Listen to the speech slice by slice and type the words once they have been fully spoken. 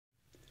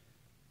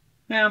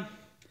Now,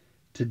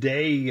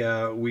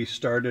 today we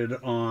started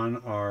on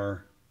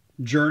our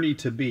journey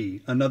to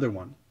be, another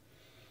one.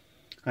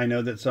 I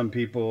know that some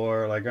people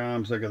are like, oh,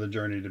 I'm sick of the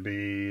journey to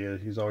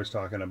be. He's always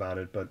talking about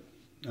it, but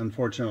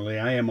unfortunately,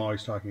 I am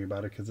always talking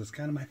about it because it's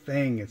kind of my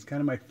thing. It's kind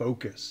of my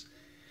focus.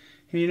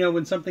 And you know,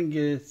 when something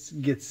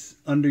gets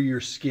under your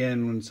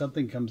skin, when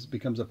something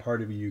becomes a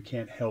part of you, you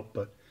can't help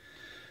but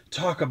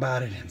talk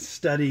about it and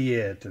study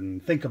it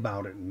and think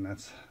about it, and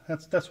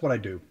that's what I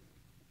do.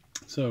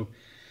 So,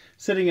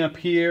 sitting up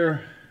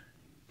here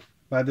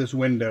by this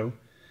window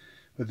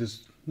with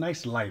this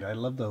nice light. I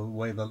love the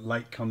way the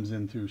light comes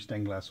in through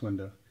stained glass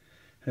window.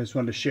 I just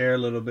wanted to share a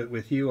little bit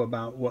with you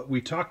about what we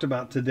talked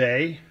about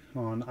today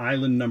on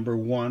island number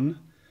 1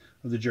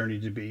 of the journey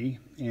to be.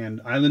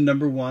 And island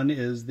number 1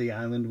 is the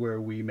island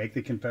where we make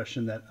the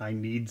confession that I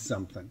need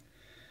something.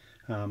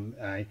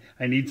 I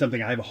need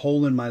something. I have a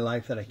hole in my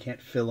life that I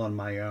can't fill on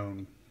my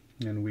own.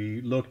 And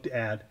we looked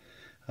at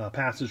a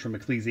passage from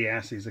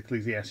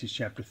Ecclesiastes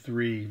chapter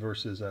 3,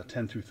 verses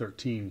 10 through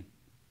 13.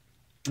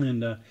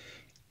 And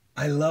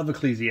I love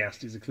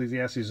Ecclesiastes.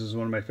 Ecclesiastes is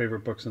one of my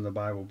favorite books in the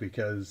Bible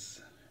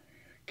because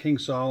King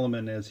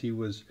Solomon, as he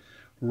was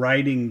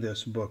writing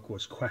this book,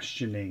 was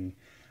questioning.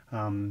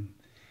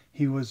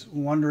 He was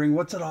wondering,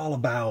 what's it all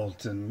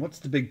about? And what's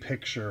the big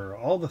picture?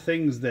 All the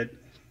things that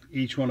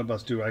each one of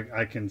us do.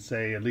 I can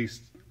say, at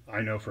least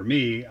I know for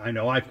me, I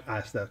know I've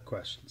asked those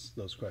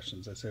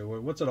questions. I say,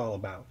 well, what's it all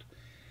about?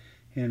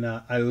 And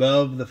I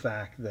love the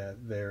fact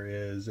that there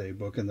is a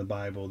book in the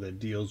Bible that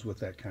deals with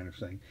that kind of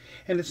thing.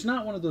 And it's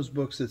not one of those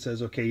books that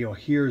says, okay,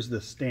 here's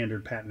the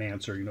standard patent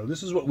answer.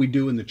 This is what we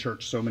do in the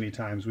church so many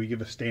times. We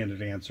give a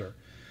standard answer.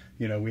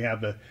 We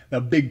have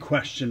a big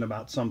question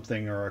about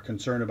something or a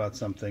concern about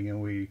something,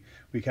 and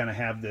we kind of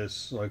have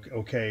this, like,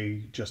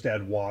 okay, just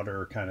add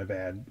water, kind of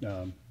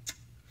add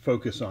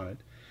focus on it.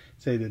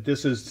 Say that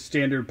this is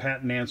standard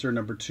patent answer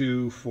number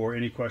 2 for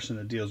any question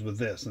that deals with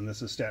this, and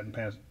this is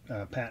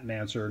patent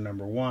answer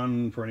number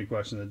 1 for any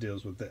question that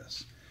deals with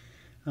this.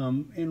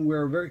 And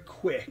we're very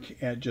quick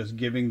at just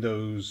giving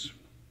those,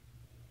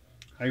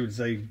 I would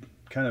say,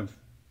 kind of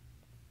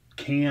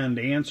canned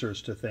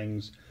answers to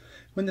things,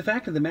 when the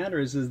fact of the matter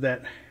is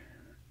that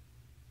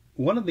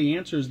one of the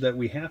answers that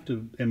we have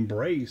to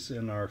embrace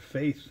in our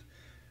faith,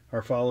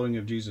 our following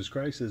of Jesus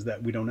Christ, is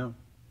that we don't know.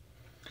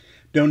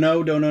 Don't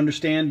know, don't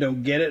understand,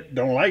 don't get it,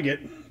 don't like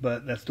it,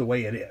 but that's the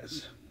way it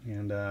is.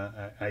 And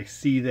I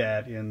see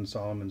that in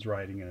Solomon's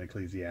writing in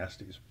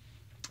Ecclesiastes.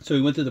 So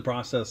we went through the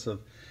process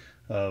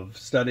of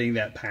studying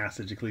that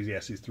passage,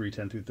 Ecclesiastes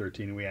 3:10 through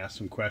 13, and we asked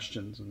some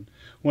questions. And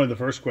one of the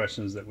first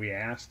questions that we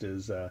asked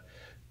is,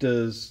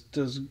 does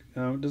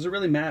it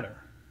really matter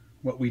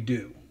what we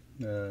do?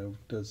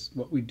 Does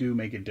what we do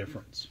make a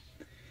difference?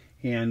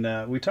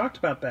 And we talked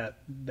about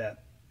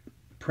that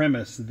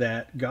premise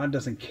that God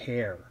doesn't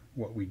care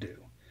what we do.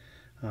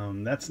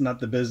 That's not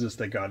the business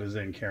that God is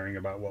in, caring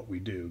about what we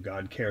do.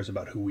 God cares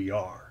about who we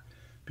are,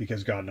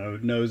 because God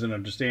knows and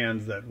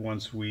understands that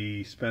once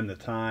we spend the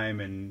time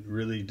and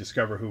really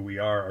discover who we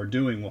are, our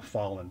doing will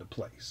fall into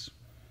place.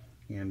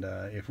 And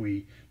if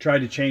we try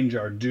to change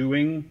our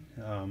doing,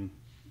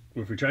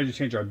 if we try to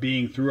change our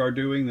being through our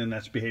doing, then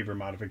that's behavior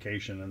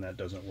modification, and that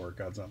doesn't work.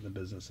 God's not in the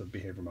business of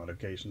behavior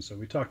modification. So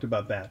we talked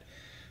about that.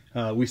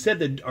 We said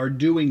that our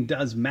doing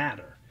does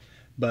matter.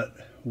 But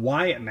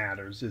why it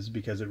matters is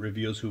because it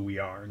reveals who we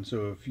are. And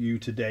so if you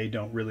today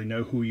don't really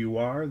know who you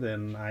are,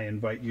 then I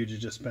invite you to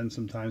just spend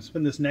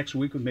this next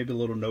week with maybe a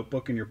little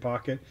notebook in your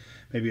pocket,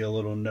 maybe a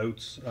little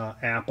notes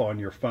app on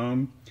your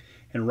phone,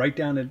 and write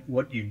down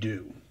what you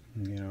do.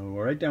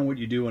 Write down what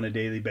you do on a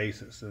daily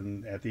basis.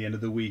 And at the end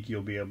of the week,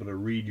 you'll be able to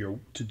read your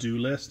to-do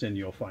list, and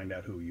you'll find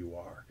out who you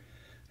are.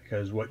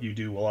 Because what you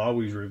do will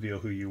always reveal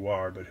who you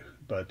are,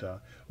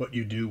 but what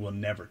you do will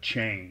never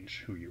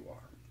change who you are.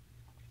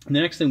 And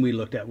the next thing we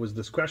looked at was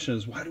this question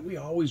is, why do we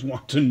always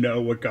want to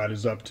know what God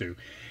is up to?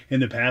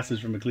 In the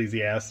passage from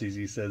Ecclesiastes,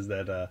 he says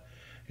that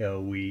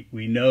we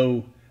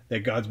know that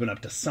God's been up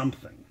to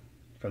something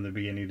from the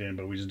beginning to end,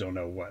 but we just don't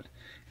know what.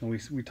 And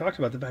we talked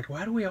about the fact,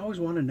 why do we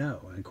always want to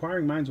know?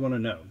 Inquiring minds want to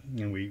know.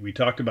 And we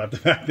talked about the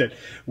fact that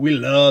we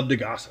love to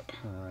gossip.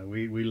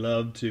 We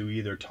love to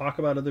either talk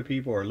about other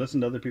people or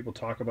listen to other people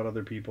talk about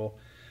other people.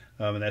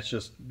 And that's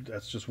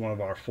just one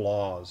of our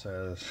flaws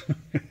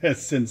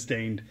as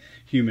sin-stained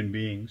human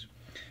beings.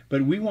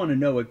 But we want to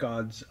know what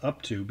God's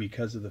up to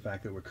because of the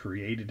fact that we're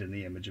created in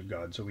the image of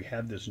God. So we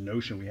have this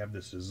notion, we have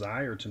this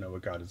desire to know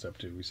what God is up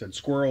to. We said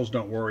squirrels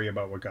don't worry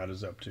about what God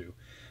is up to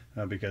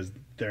because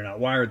they're not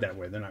wired that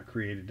way. They're not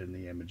created in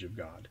the image of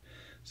God.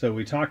 So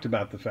we talked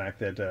about the fact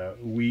that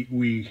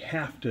we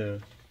have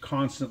to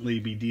constantly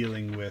be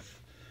dealing with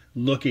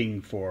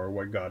looking for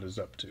what God is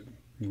up to.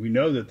 We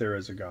know that there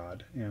is a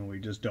God, and we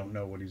just don't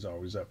know what he's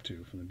always up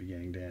to from the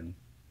beginning to end.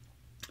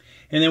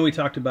 And then we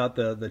talked about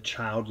the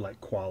childlike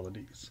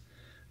qualities,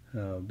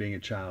 being a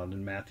child.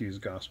 In Matthew's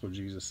gospel,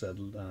 Jesus said,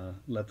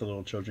 let the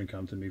little children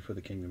come to me, for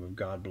the kingdom of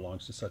God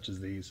belongs to such as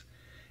these.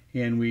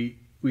 And we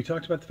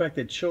talked about the fact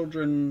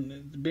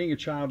that being a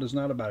child is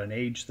not about an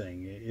age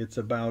thing. It's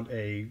about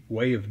a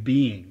way of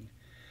being.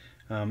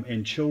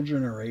 And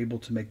children are able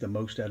to make the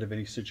most out of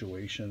any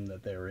situation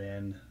that they're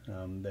in.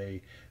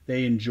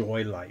 They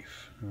enjoy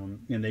life,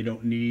 and they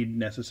don't need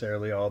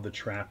necessarily all the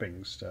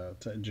trappings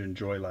to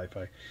enjoy life.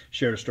 I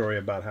shared a story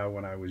about how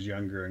when I was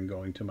younger and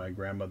going to my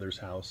grandmother's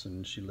house,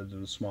 and she lived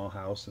in a small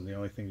house, and the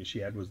only thing that she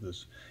had was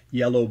this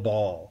yellow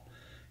ball.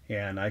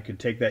 And I could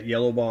take that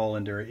yellow ball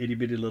into her itty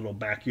bitty little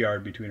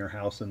backyard between her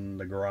house and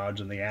the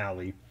garage and the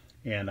alley,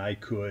 and I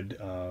could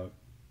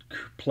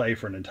play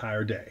for an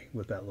entire day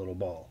with that little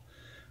ball.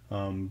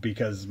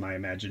 Because my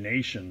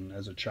imagination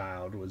as a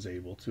child was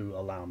able to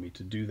allow me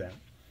to do that.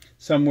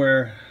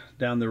 Somewhere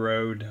down the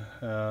road,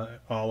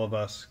 all of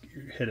us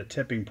hit a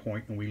tipping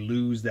point and we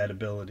lose that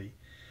ability.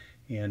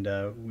 And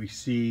we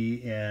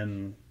see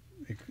in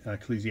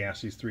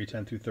Ecclesiastes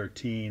 3:10 through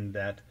 13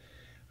 that,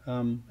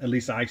 at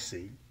least I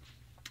see,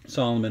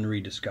 Solomon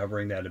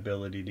rediscovering that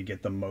ability to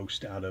get the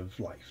most out of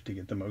life, to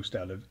get the most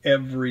out of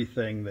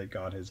everything that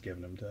God has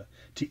given him,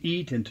 to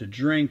eat and to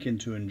drink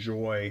and to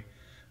enjoy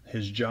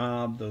his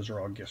job. Those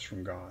are all gifts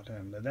from God,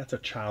 and that's a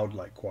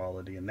childlike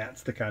quality, and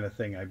that's the kind of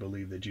thing I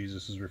believe that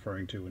Jesus is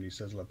referring to when he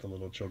says let the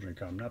little children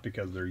come, not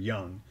because they're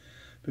young,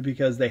 but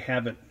because they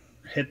haven't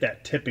hit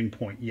that tipping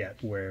point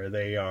yet where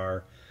they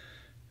are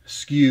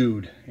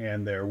skewed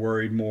and they're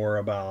worried more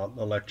about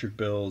electric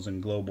bills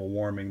and global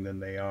warming than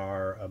they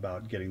are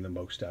about getting the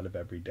most out of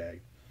every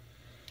day.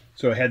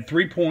 So I had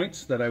 3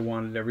 points that I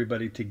wanted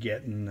everybody to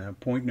get, and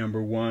point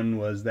number 1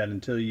 was that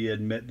until you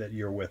admit that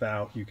you're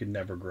without, you can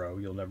never grow.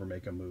 You'll never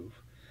make a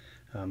move.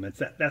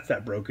 That's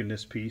that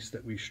brokenness piece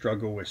that we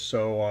struggle with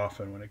so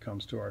often when it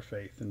comes to our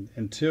faith. And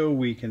until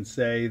we can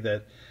say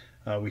that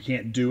we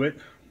can't do it,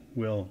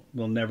 we'll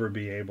never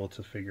be able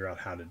to figure out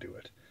how to do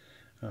it.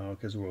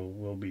 Because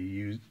we'll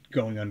be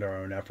going under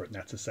our own effort, and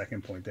that's the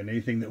second point. Then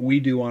anything that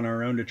we do on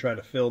our own to try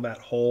to fill that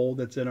hole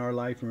that's in our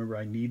life, remember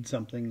I need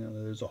something,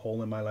 there's a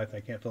hole in my life I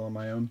can't fill on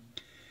my own.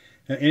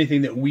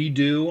 Anything that we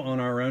do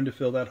on our own to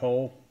fill that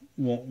hole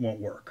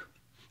won't work.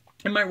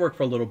 It might work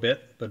for a little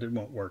bit, but it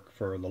won't work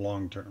for the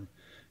long term.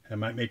 It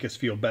might make us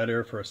feel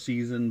better for a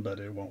season, but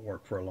it won't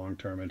work for a long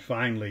term. And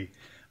finally,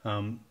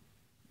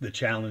 the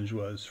challenge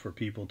was for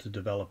people to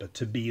develop a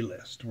to-be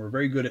list. We're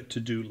very good at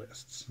to-do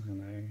lists.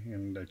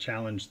 And I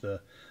challenged the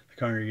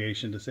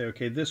congregation to say,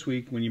 okay, this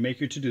week when you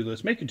make your to-do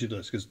list, make your to-do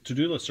list, because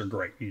to-do lists are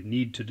great. You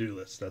need to-do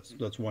lists.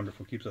 That's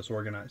wonderful. Keeps us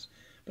organized.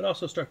 But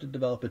also start to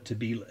develop a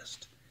to-be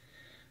list.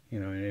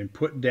 And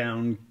put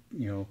down,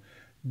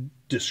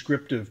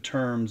 descriptive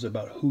terms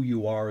about who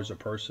you are as a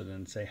person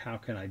and say, how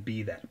can I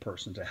be that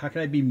person today? How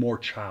can I be more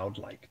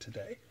childlike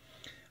today?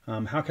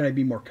 How can I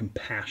be more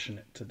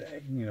compassionate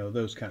today?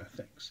 Those kind of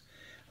things.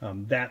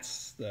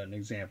 That's an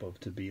example of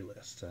to-be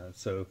list.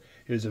 So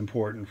it is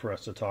important for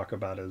us to talk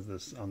about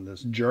on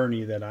this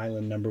journey that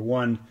island number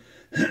 1,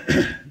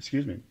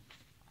 excuse me,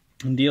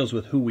 deals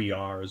with who we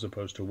are as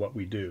opposed to what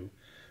we do.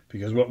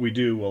 Because what we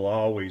do will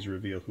always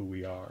reveal who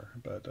we are,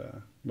 but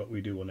what we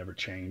do will never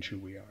change who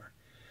we are.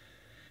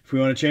 If we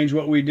want to change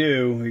what we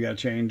do, we got to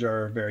change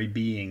our very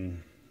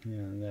being.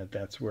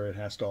 That's where it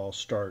has to all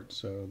start.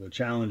 So the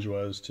challenge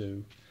was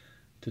to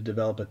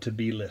develop a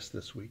to-be list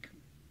this week.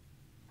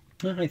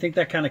 I think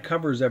that kind of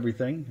covers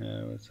everything.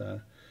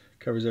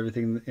 Covers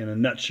everything in a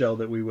nutshell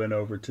that we went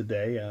over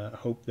today. I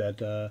hope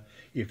that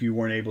if you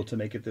weren't able to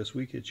make it this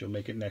week, that you'll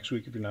make it next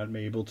week. If you're not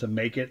able to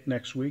make it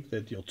next week,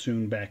 that you'll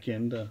tune back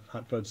into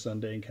Hot Fudge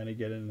Sunday and kind of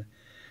get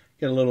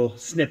a little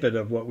snippet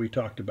of what we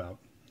talked about.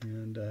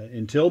 And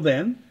until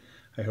then,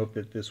 I hope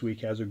that this week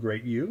has a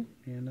great you,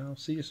 and I'll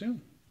see you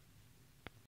soon.